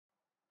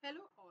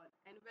Hello all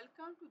and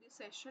welcome to the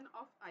session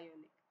of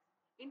Ionic.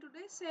 In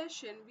today's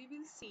session, we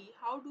will see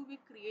how do we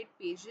create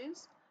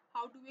pages,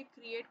 how do we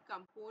create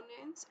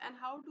components and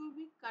how do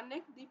we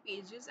connect the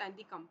pages and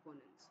the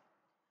components.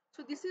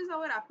 So this is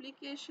our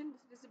application.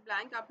 This is a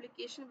blank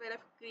application where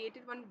I've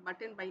created one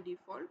button by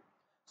default.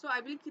 So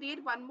I will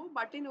create one more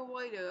button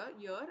over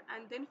here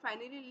and then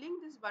finally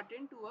link this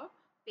button to a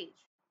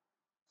page.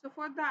 So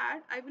for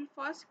that, I will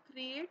first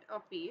create a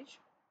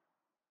page.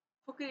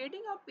 For creating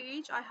a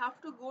page, I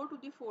have to go to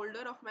the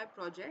folder of my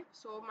project.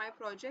 So my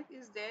project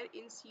is there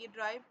in C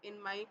drive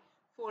in my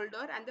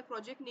folder and the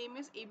project name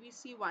is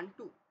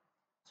ABC12.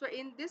 So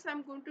in this,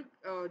 I'm going to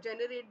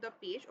generate the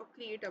page or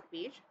create a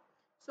page.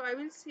 So I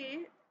will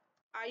say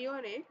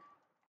Ionic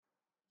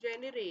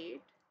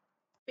generate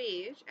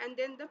page and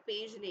then the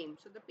page name.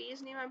 So the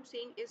page name I'm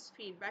saying is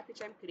feedback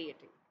which I'm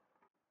creating.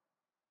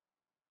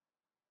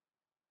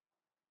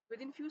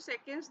 Within few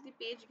seconds, the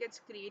page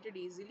gets created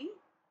easily.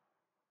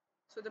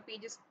 So the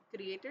page is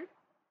created.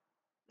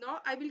 Now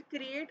I will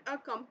create a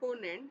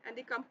component and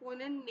the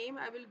component name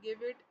I will give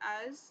it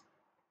as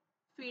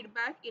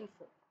feedback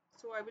info.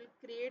 So I will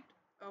create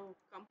a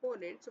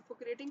component. So for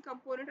creating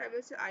component, I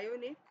will say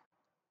Ionic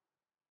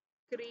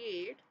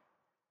create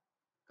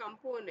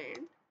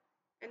component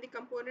and the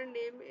component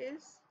name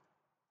is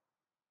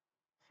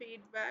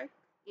feedback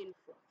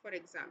info, for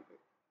example.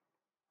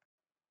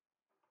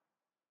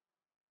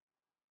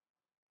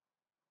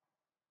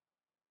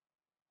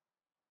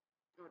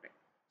 Alright.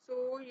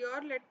 So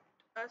here let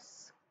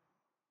us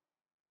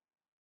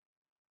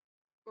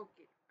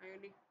okay,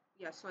 Ionic,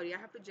 yeah, sorry, I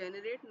have to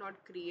generate, not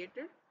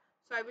created.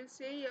 So I will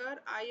say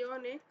here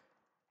Ionic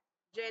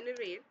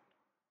generate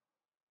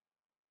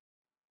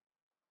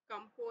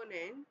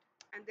component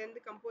and then the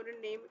component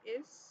name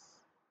is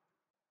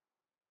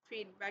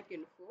feedback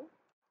info.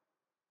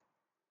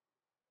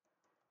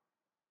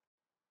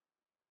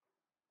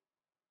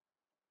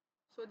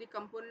 So the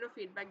component of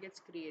feedback gets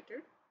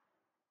created.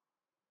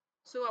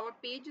 So our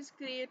page is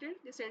created.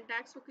 The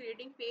syntax for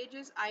creating page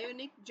is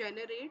Ionic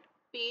generate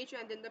page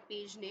and then the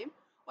page name.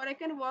 Or I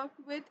can work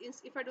with,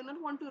 if I do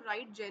not want to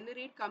write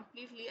generate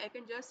completely, I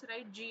can just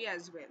write G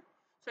as well.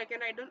 So I can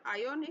write down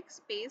Ionic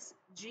space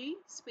G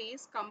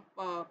space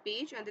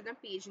page and then the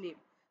page name.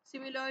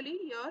 Similarly,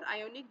 here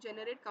Ionic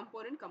generate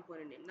component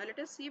name. Now let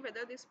us see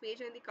whether this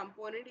page and the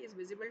component is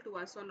visible to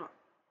us or not.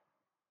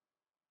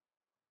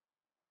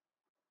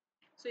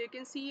 So you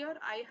can see here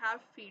I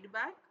have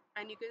feedback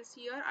and you can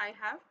see here I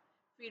have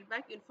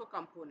feedback info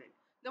component.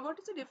 Now what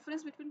is the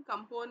difference between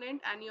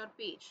component and your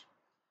page?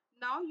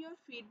 Now your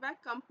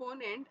feedback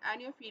component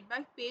and your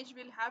feedback page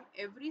will have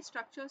every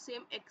structure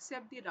same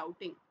except the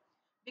routing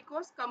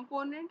because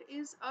component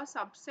is a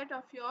subset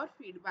of your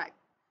feedback.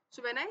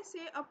 So when I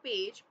say a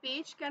page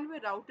can be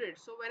routed.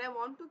 So when I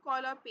want to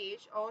call a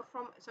page or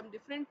from some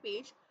different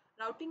page,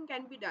 routing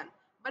can be done.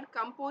 But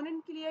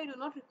component के लिए I do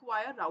not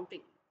require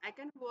routing. I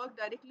can work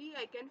directly,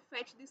 I can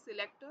fetch the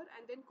selector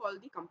and then call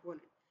the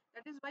component.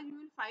 That is why you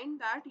will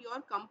find that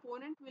your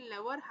component will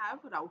never have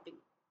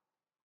routing.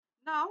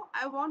 Now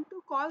I want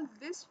to call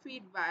this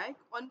feedback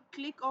on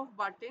click of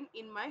button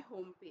in my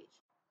home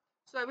page.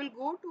 So I will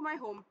go to my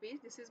home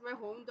page. This is my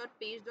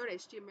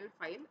home.page.html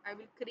file. I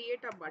will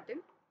create a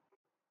button.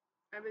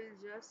 I will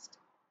just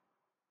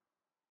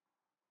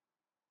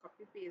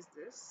copy paste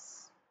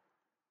this.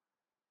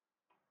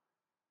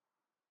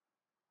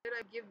 Here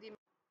I give the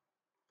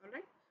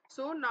alright.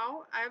 So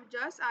now I have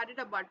just added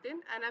a button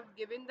and I've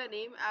given the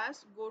name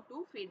as go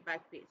to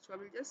feedback page. So I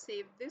will just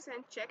save this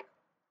and check.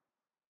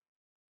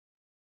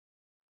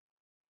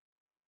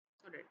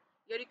 Alright.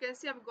 Here you can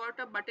see I've got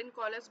a button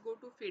called as go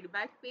to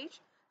feedback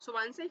page. So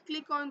once I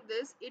click on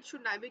this, it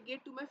should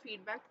navigate to my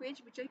feedback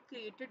page which I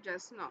created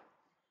just now.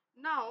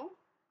 Now,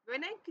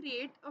 when I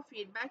create a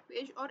feedback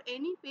page or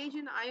any page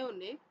in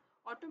Ionic,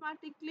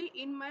 automatically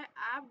in my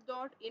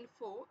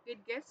app.info,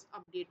 it gets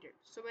updated.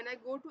 So when I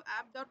go to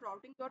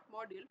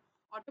app.routing.module,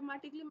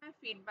 automatically my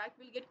feedback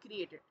will get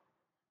created.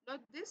 Now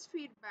this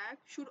feedback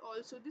should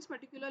also, this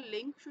particular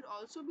link should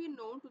also be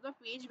known to the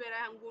page where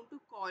I am going to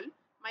call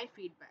my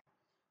feedback.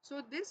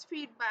 So this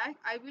feedback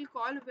I will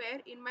call where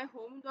in my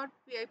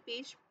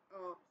home.page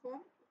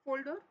home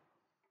folder.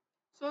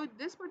 So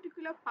this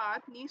particular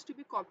path needs to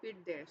be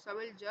copied there. So I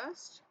will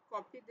just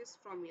copy this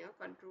from here,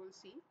 Control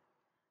C.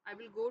 I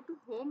will go to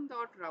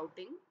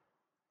home.routing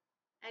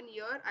and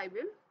here I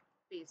will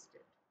paste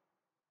it.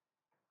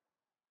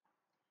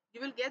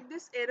 You will get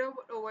this error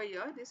over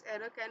here. This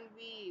error can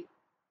be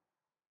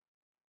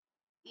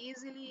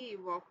easily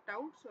worked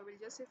out. So I will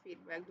just say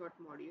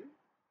feedback.module.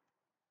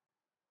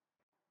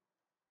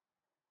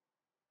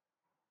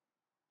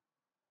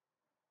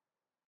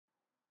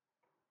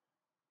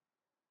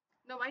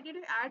 Now why did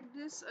I add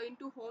this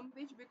into home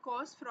page?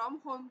 Because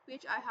from home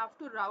page I have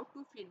to route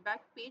to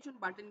feedback page on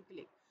button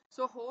click.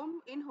 So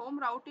home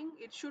routing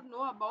it should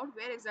know about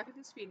where exactly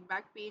this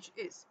feedback page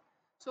is.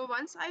 So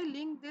once I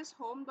link this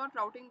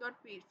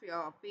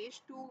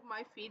home.routing.page to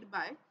my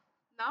feedback,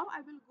 now I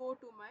will go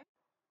to my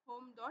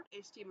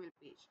home.html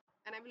page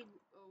and I will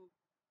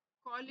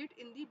call it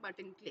in the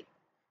button click.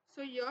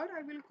 So here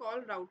I will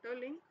call router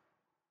link.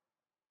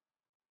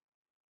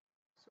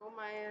 So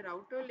my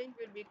router link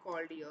will be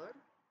called here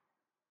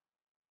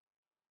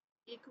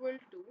equal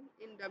to,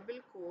 in double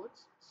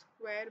quotes,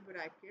 square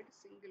bracket,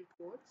 single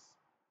quotes.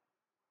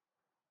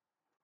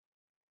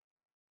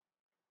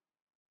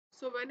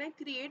 So when I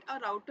create a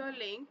router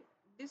link,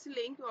 this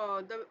link,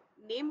 the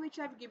name which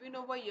I've given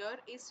over here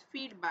is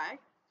feedback.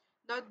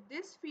 Now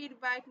this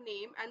feedback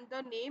name and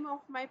the name of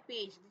my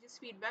page, which is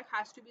feedback,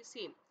 has to be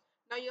same.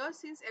 Now here,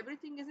 since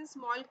everything is in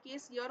small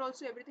case, here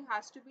also everything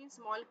has to be in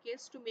small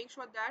case to make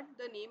sure that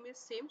the name is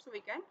same, so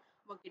we can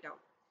work it out.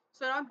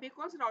 So now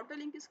because router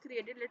link is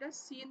created, let us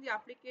see in the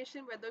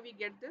application whether we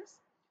get this.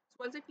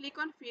 So once I click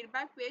on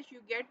feedback page,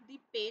 you get the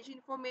page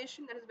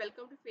information, that is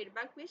welcome to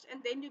feedback page,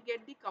 and then you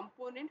get the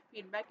component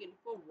feedback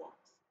info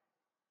works.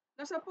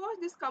 Now suppose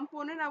this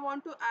component I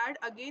want to add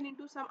again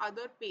into some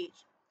other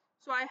page.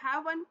 So I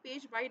have one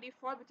page by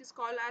default which is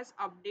called as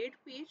update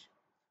page.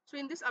 So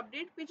in this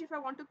update page, if I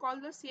want to call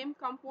the same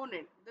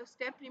component, the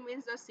step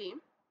remains the same.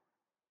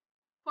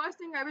 First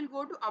thing, I will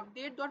go to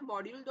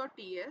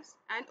update.module.ts,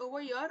 and over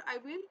here I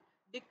will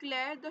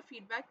declare the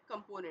feedback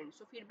component.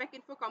 So feedback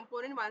info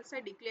component, once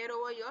I declare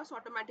over here, so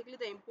automatically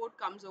the import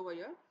comes over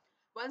here.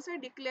 Once I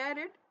declare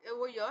it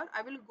over here,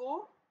 I will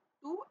go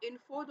to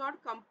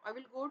info.com. I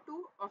will go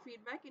to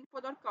feedback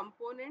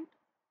info.component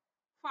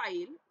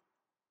file,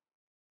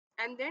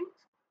 and then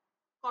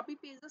copy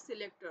paste the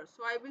selector.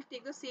 So I will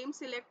take the same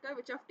selector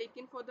which I've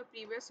taken for the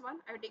previous one.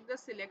 I take the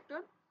selector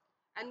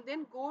and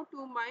then go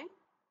to my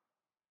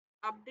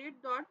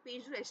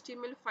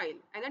update.page.html file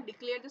and then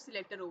declare the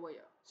selector over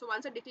here. So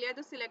once I declare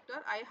the selector,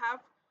 I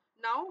have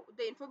now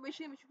the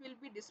information which will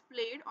be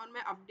displayed on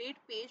my update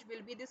page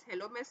will be this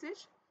hello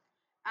message,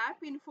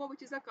 app info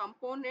which is a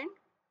component,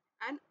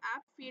 and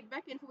app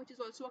feedback info which is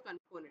also a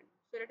component.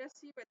 So let us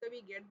see whether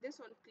we get this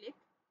on click.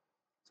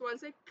 So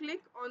once I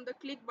click on the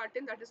click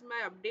button, that is my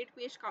update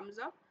page comes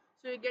up.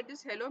 So you get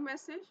this hello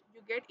message,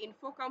 you get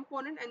info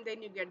component, and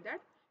then you get that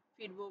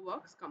feedback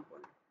works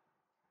component.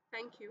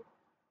 Thank you.